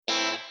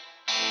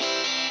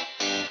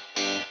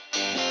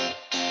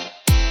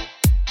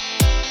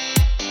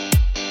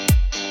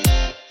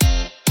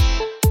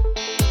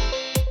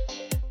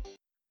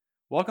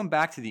Welcome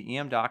back to the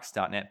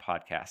emdocs.net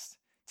podcast.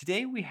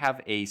 Today we have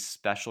a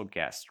special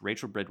guest,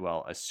 Rachel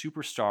Bridwell, a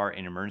superstar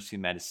in emergency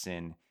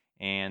medicine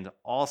and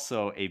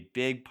also a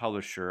big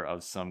publisher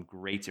of some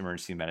great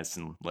emergency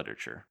medicine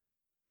literature.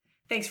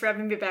 Thanks for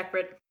having me back,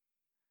 Britt.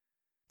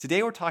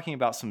 Today we're talking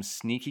about some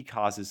sneaky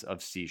causes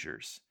of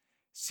seizures.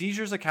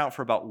 Seizures account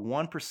for about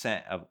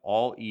 1% of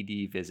all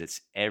ED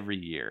visits every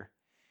year.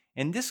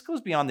 And this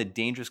goes beyond the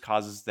dangerous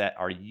causes that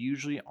are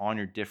usually on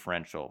your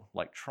differential,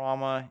 like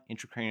trauma,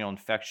 intracranial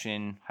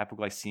infection,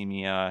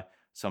 hypoglycemia,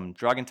 some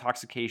drug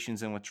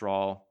intoxications and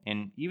withdrawal,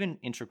 and even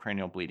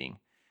intracranial bleeding.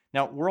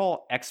 Now, we're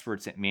all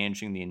experts at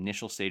managing the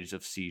initial stages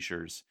of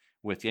seizures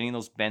with getting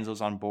those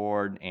benzos on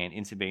board and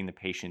intubating the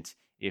patient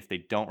if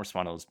they don't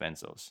respond to those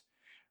benzos.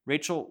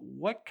 Rachel,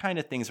 what kind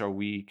of things are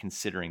we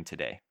considering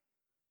today?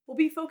 We'll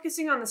be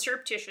focusing on the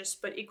surreptitious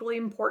but equally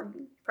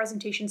important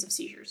presentations of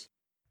seizures.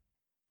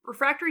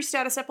 Refractory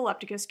status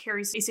epilepticus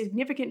carries a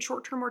significant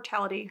short-term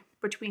mortality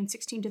between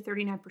 16 to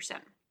 39%.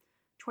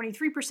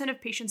 23%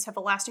 of patients have a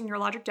lasting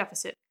neurologic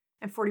deficit,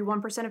 and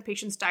 41% of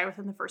patients die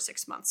within the first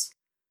 6 months.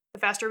 The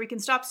faster we can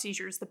stop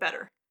seizures, the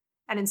better.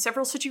 And in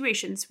several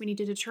situations, we need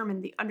to determine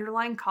the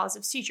underlying cause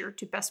of seizure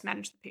to best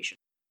manage the patient.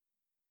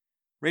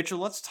 Rachel,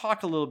 let's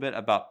talk a little bit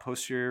about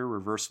posterior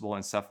reversible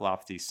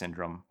encephalopathy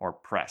syndrome, or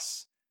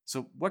PRES.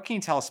 So what can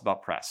you tell us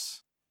about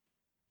PRES?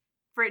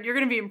 Britt, you're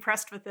going to be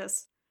impressed with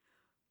this.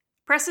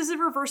 PRES is a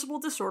reversible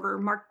disorder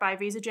marked by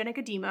vasogenic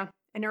edema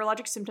and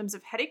neurologic symptoms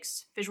of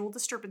headaches, visual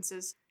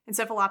disturbances,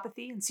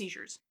 encephalopathy, and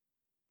seizures.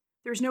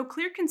 There is no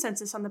clear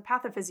consensus on the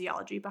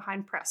pathophysiology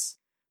behind PRES,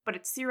 but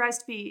it's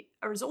theorized to be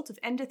a result of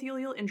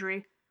endothelial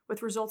injury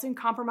with resulting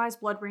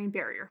compromised blood-brain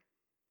barrier.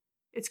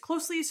 It's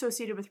closely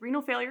associated with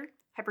renal failure,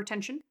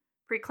 hypertension,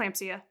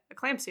 preeclampsia,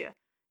 eclampsia,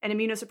 and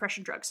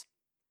immunosuppression drugs.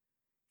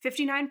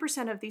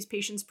 59% of these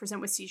patients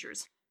present with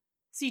seizures.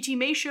 CT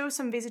may show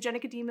some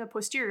vasogenic edema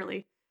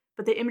posteriorly,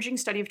 but the imaging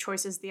study of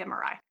choice is the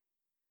MRI.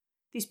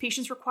 These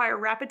patients require a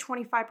rapid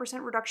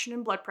 25% reduction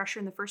in blood pressure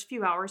in the first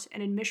few hours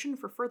and admission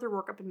for further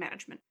workup and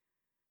management.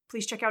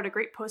 Please check out a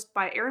great post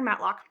by Aaron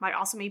Matlock, my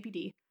awesome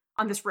APD,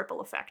 on this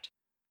ripple effect.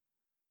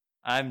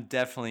 I'm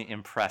definitely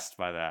impressed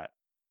by that.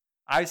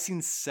 I've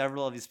seen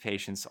several of these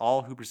patients,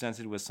 all who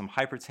presented with some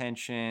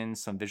hypertension,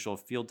 some visual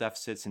field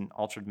deficits, and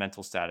altered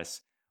mental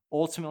status,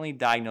 ultimately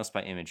diagnosed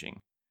by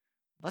imaging.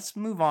 Let's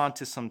move on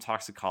to some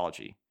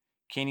toxicology.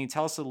 Can you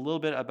tell us a little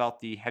bit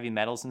about the heavy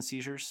metals in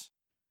seizures?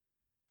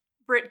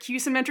 Britt, cue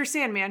some Enter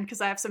Sandman,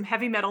 because I have some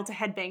heavy metal to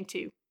headbang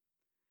too.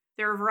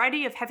 There are a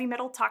variety of heavy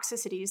metal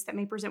toxicities that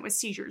may present with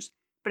seizures,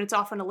 but it's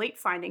often a late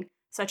finding,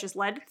 such as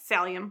lead,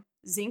 thallium,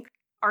 zinc,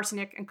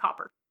 arsenic, and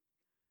copper.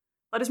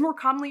 Lead is more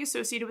commonly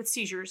associated with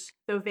seizures,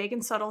 though vague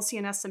and subtle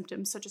CNS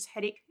symptoms such as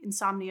headache,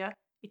 insomnia,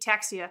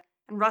 ataxia,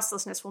 and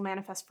restlessness will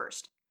manifest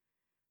first.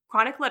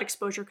 Chronic lead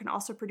exposure can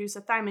also produce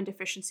a thiamine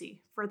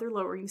deficiency, further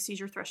lowering the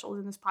seizure threshold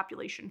in this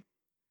population.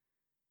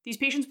 These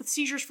patients with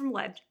seizures from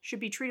lead should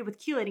be treated with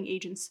chelating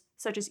agents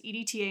such as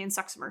EDTA and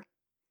Suxamer.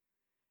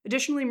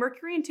 Additionally,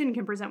 mercury and tin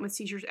can present with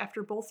seizures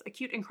after both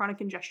acute and chronic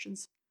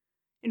ingestions.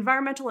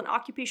 Environmental and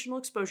occupational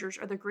exposures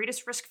are the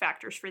greatest risk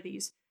factors for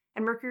these,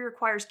 and mercury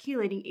requires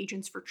chelating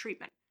agents for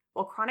treatment,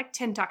 while chronic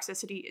tin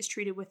toxicity is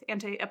treated with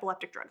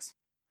anti-epileptic drugs.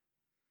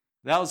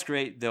 That was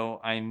great,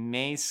 though I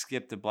may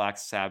skip the Black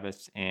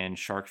Sabbath and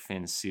shark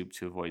fin soup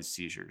to avoid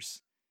seizures.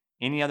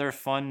 Any other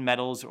fun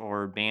metals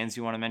or bands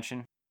you want to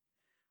mention?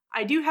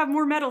 I do have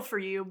more metal for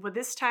you, but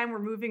this time we're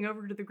moving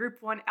over to the Group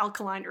 1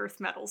 alkaline earth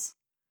metals.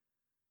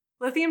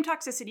 Lithium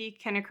toxicity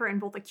can occur in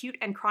both acute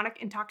and chronic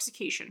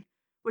intoxication,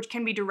 which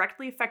can be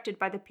directly affected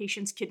by the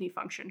patient's kidney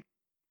function.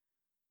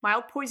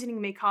 Mild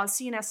poisoning may cause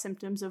CNS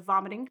symptoms of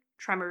vomiting,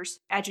 tremors,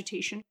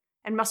 agitation,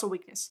 and muscle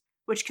weakness,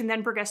 which can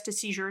then progress to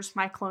seizures,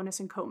 myoclonus,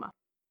 and coma.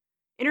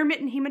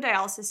 Intermittent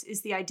hemodialysis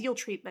is the ideal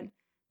treatment,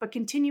 but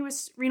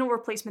continuous renal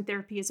replacement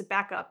therapy is a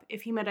backup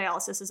if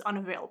hemodialysis is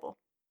unavailable.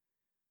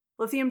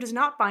 Lithium does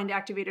not bind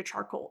activated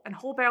charcoal, and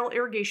whole barrel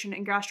irrigation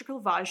and gastric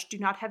lavage do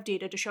not have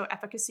data to show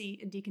efficacy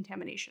in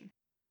decontamination.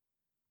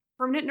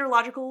 Permanent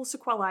neurological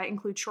sequelae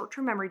include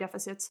short-term memory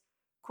deficits,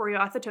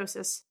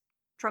 chorioathetosis,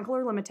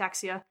 truncular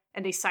limitaxia,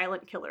 and a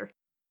silent killer.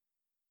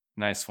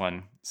 Nice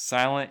one.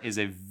 Silent is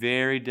a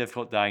very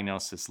difficult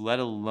diagnosis, let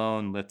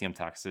alone lithium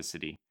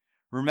toxicity.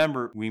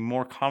 Remember, we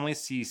more commonly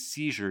see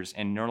seizures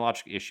and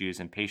neurologic issues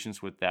in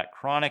patients with that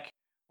chronic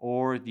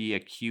or the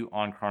acute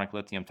on chronic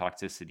lithium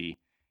toxicity,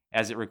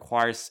 as it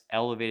requires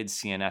elevated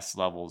CNS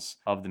levels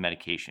of the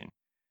medication.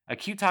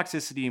 Acute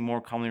toxicity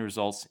more commonly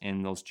results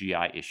in those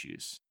GI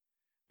issues.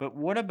 But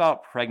what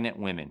about pregnant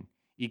women?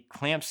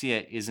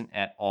 Eclampsia isn't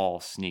at all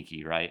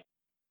sneaky, right?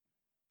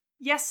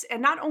 Yes,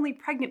 and not only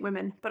pregnant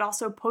women, but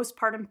also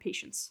postpartum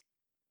patients.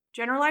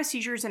 Generalized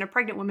seizures in a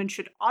pregnant woman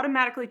should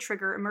automatically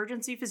trigger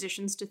emergency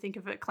physicians to think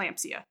of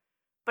eclampsia,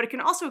 but it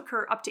can also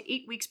occur up to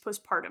 8 weeks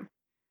postpartum.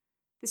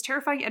 This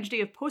terrifying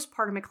entity of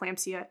postpartum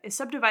eclampsia is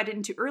subdivided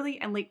into early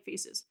and late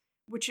phases,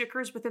 which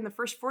occurs within the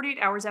first 48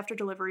 hours after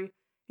delivery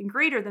and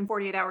greater than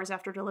 48 hours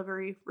after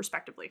delivery,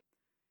 respectively.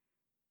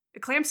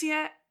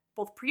 Eclampsia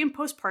both pre and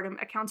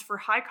postpartum accounts for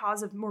high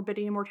cause of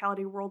morbidity and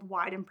mortality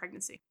worldwide in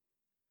pregnancy.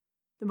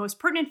 The most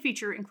pertinent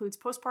feature includes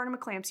postpartum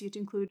eclampsia to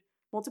include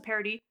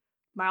multiparity,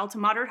 mild to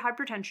moderate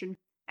hypertension,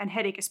 and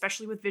headache,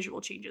 especially with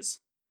visual changes.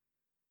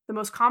 The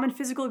most common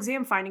physical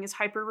exam finding is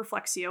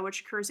hyperreflexia,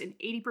 which occurs in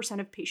 80%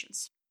 of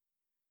patients.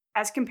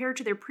 As compared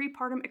to their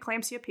prepartum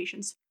eclampsia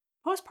patients,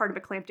 postpartum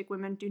eclamptic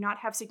women do not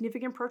have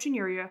significant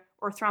proteinuria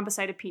or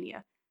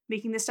thrombocytopenia,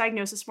 making this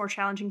diagnosis more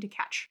challenging to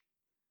catch.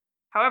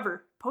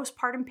 However,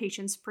 postpartum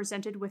patients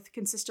presented with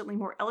consistently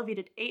more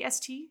elevated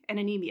AST and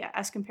anemia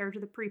as compared to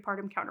the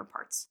prepartum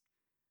counterparts.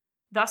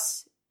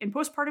 Thus, in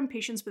postpartum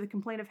patients with a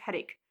complaint of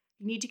headache,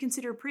 you need to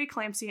consider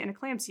preeclampsia and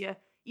eclampsia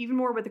even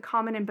more with the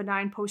common and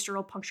benign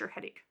post-dural puncture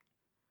headache.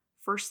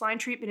 First-line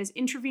treatment is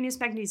intravenous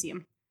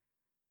magnesium.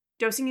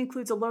 Dosing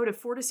includes a load of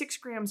 4 to 6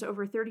 grams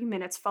over 30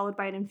 minutes, followed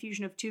by an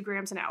infusion of 2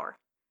 grams an hour.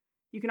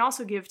 You can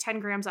also give 10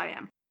 grams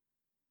IM.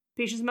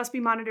 Patients must be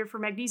monitored for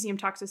magnesium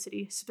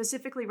toxicity,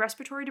 specifically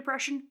respiratory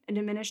depression and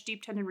diminished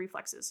deep tendon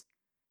reflexes.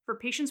 For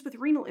patients with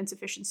renal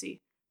insufficiency,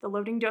 the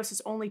loading dose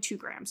is only 2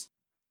 grams.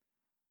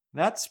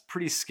 That's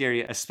pretty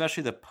scary,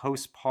 especially the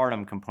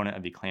postpartum component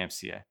of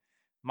eclampsia.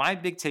 My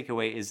big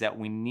takeaway is that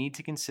we need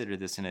to consider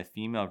this in a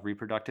female of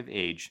reproductive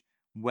age,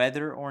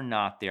 whether or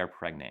not they are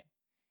pregnant.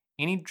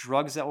 Any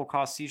drugs that will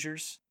cause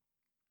seizures?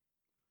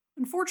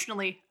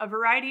 Unfortunately, a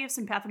variety of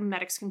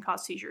sympathomimetics can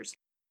cause seizures.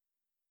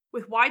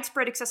 With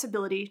widespread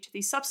accessibility to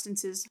these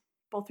substances,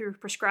 both through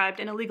prescribed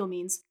and illegal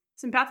means,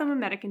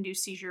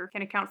 sympathomimetic-induced seizure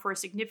can account for a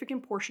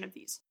significant portion of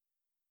these.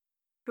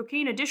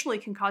 Cocaine additionally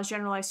can cause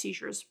generalized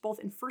seizures, both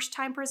in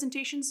first-time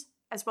presentations,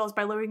 as well as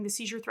by lowering the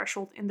seizure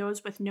threshold in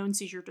those with known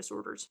seizure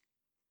disorders.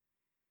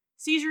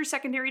 Seizures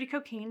secondary to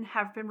cocaine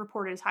have been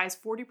reported as high as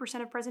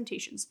 40% of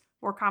presentations,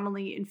 more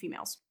commonly in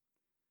females.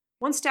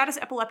 Once status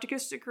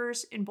epilepticus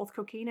occurs in both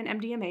cocaine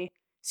and MDMA,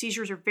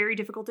 seizures are very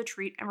difficult to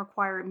treat and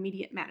require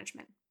immediate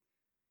management.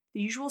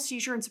 The usual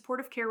seizure and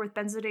supportive care with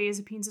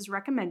benzodiazepines is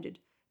recommended,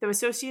 though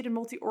associated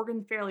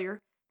multi-organ failure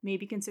may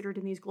be considered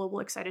in these global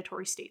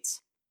excitatory states.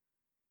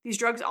 These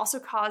drugs also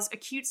cause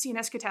acute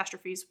CNS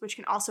catastrophes, which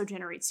can also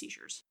generate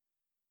seizures.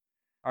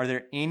 Are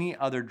there any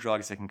other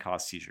drugs that can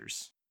cause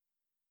seizures?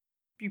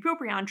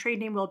 Bupropion, trade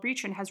name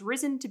Wellbutrin, has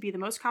risen to be the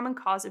most common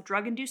cause of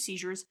drug-induced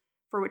seizures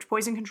for which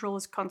poison control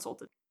is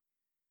consulted.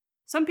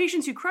 Some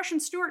patients who crush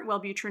and snort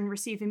Wellbutrin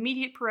receive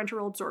immediate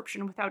parenteral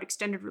absorption without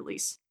extended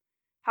release.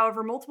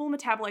 However, multiple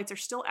metabolites are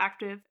still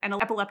active and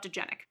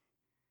epileptogenic.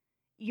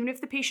 Even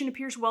if the patient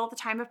appears well at the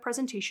time of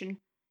presentation,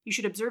 you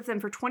should observe them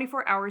for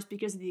 24 hours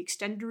because of the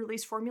extended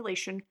release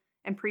formulation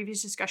and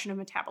previous discussion of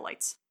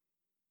metabolites.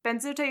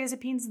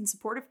 Benzodiazepines in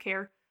supportive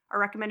care are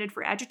recommended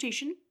for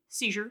agitation,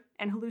 seizure,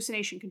 and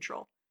hallucination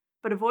control,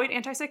 but avoid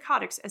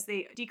antipsychotics as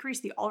they decrease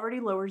the already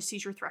lowered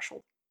seizure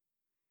threshold.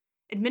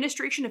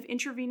 Administration of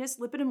intravenous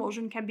lipid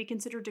emulsion can be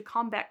considered to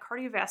combat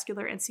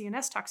cardiovascular and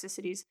CNS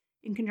toxicities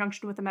in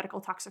conjunction with a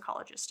medical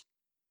toxicologist.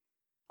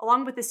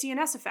 Along with the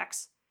CNS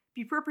effects,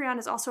 bupropion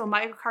is also a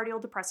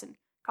myocardial depressant,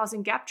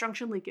 causing gap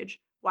junction leakage,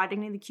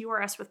 widening the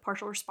QRS with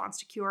partial response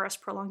to QRS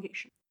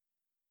prolongation.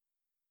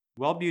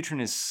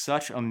 Wellbutrin is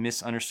such a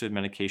misunderstood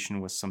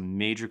medication with some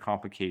major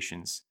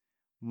complications.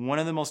 One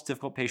of the most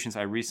difficult patients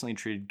I recently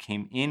treated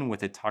came in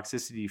with a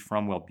toxicity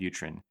from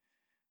Wellbutrin.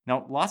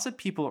 Now, lots of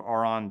people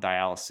are on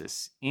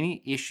dialysis.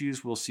 Any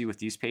issues we'll see with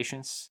these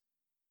patients?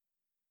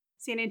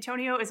 San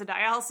Antonio is a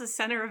dialysis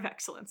center of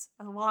excellence,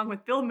 along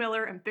with Bill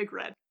Miller and Big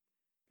Red.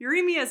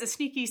 Uremia is a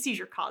sneaky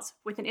seizure cause,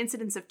 with an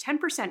incidence of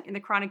 10% in the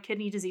chronic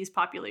kidney disease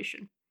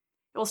population.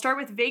 It will start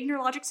with vague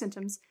neurologic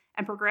symptoms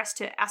and progress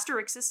to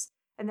asterixis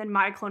and then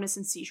myoclonus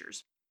and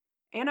seizures.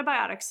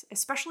 Antibiotics,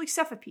 especially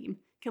cefepime,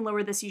 can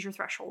lower the seizure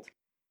threshold.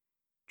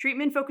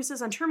 Treatment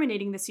focuses on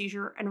terminating the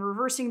seizure and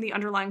reversing the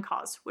underlying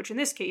cause, which in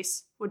this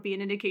case would be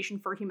an indication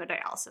for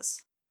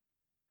hemodialysis.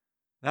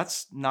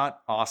 That's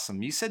not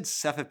awesome. You said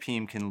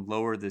cefepime can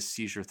lower the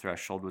seizure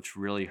threshold, which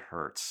really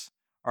hurts.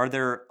 Are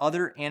there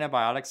other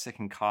antibiotics that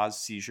can cause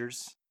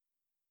seizures?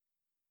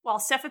 While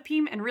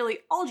cefepime and really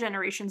all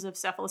generations of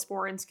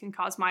cephalosporins can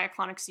cause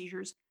myoclonic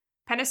seizures,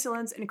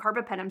 penicillins and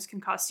carbapenems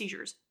can cause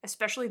seizures,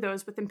 especially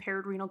those with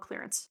impaired renal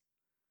clearance.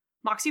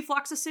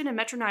 Moxifloxacin and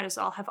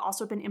metronidazole have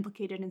also been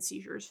implicated in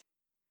seizures.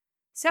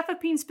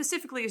 Cefepime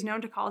specifically is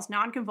known to cause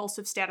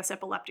non-convulsive status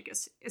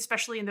epilepticus,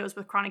 especially in those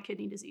with chronic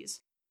kidney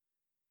disease.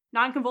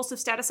 Non-convulsive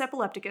status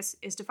epilepticus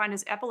is defined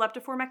as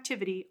epileptiform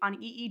activity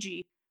on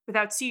EEG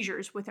without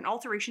seizures with an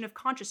alteration of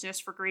consciousness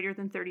for greater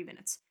than 30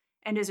 minutes,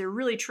 and is a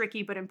really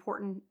tricky but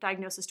important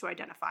diagnosis to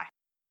identify.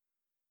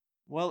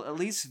 Well, at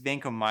least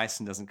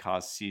vancomycin doesn't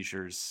cause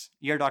seizures.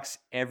 ER docs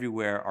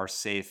everywhere are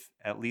safe,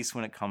 at least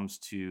when it comes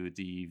to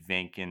the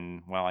vanc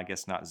and, well, I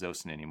guess not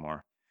Zosyn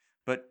anymore.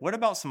 But what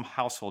about some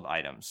household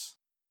items?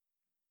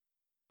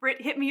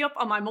 Britt, hit me up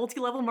on my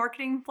multi-level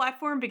marketing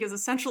platform because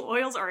essential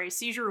oils are a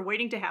seizure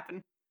waiting to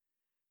happen.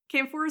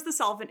 Camphor is the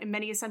solvent in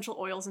many essential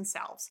oils and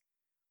salves.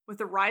 With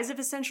the rise of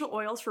essential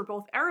oils for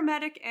both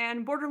aromatic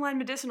and borderline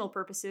medicinal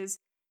purposes,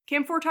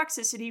 camphor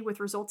toxicity with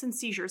resultant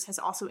seizures has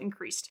also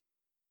increased.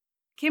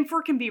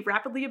 Camphor can be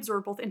rapidly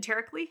absorbed both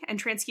enterically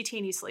and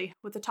transcutaneously,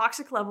 with the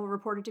toxic level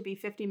reported to be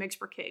 50 mg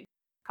per kg,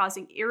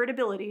 causing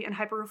irritability and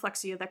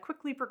hyperreflexia that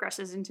quickly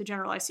progresses into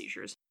generalized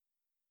seizures.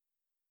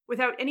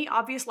 Without any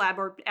obvious lab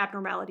or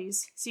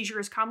abnormalities, seizure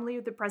is commonly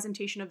the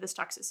presentation of this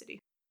toxicity.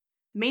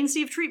 The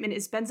mainstay of treatment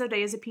is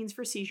benzodiazepines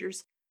for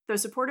seizures, though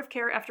supportive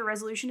care after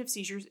resolution of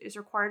seizures is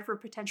required for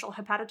potential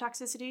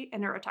hepatotoxicity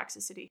and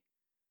neurotoxicity.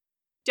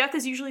 Death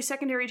is usually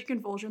secondary to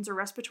convulsions or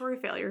respiratory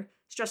failure,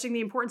 stressing the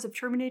importance of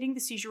terminating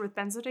the seizure with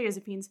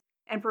benzodiazepines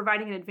and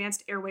providing an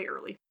advanced airway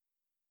early.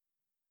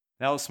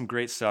 That was some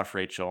great stuff,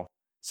 Rachel.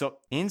 So,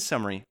 in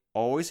summary,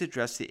 always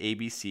address the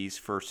ABCs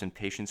first in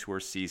patients who are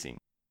seizing.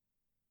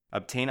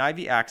 Obtain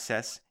IV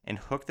access and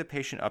hook the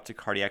patient up to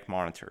cardiac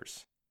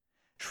monitors.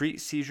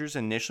 Treat seizures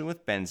initially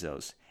with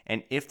benzos,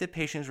 and if the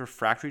patient is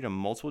refractory to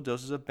multiple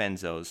doses of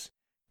benzos,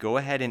 go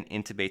ahead and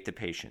intubate the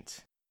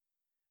patient.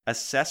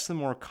 Assess the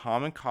more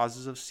common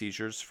causes of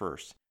seizures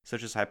first,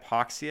 such as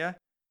hypoxia,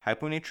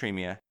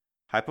 hyponatremia,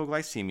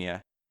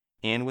 hypoglycemia,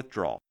 and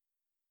withdrawal.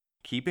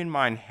 Keep in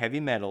mind heavy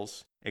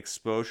metals,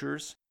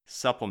 exposures,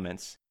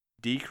 supplements,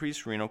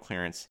 decreased renal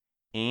clearance,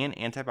 and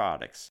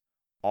antibiotics,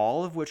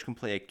 all of which can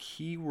play a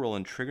key role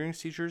in triggering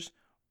seizures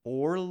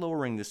or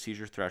lowering the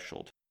seizure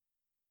threshold.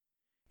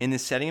 In the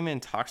setting of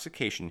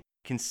intoxication,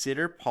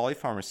 consider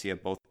polypharmacy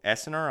of both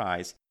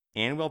SNRIs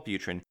and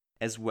Wellbutrin,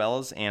 as well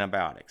as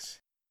antibiotics.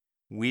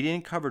 We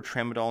didn't cover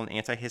tramadol and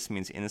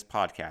antihistamines in this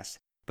podcast,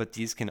 but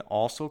these can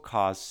also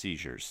cause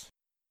seizures.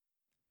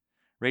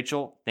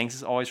 Rachel, thanks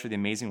as always for the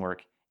amazing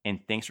work, and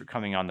thanks for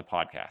coming on the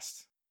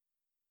podcast.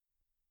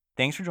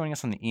 Thanks for joining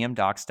us on the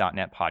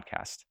emdocs.net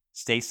podcast.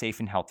 Stay safe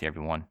and healthy,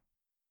 everyone.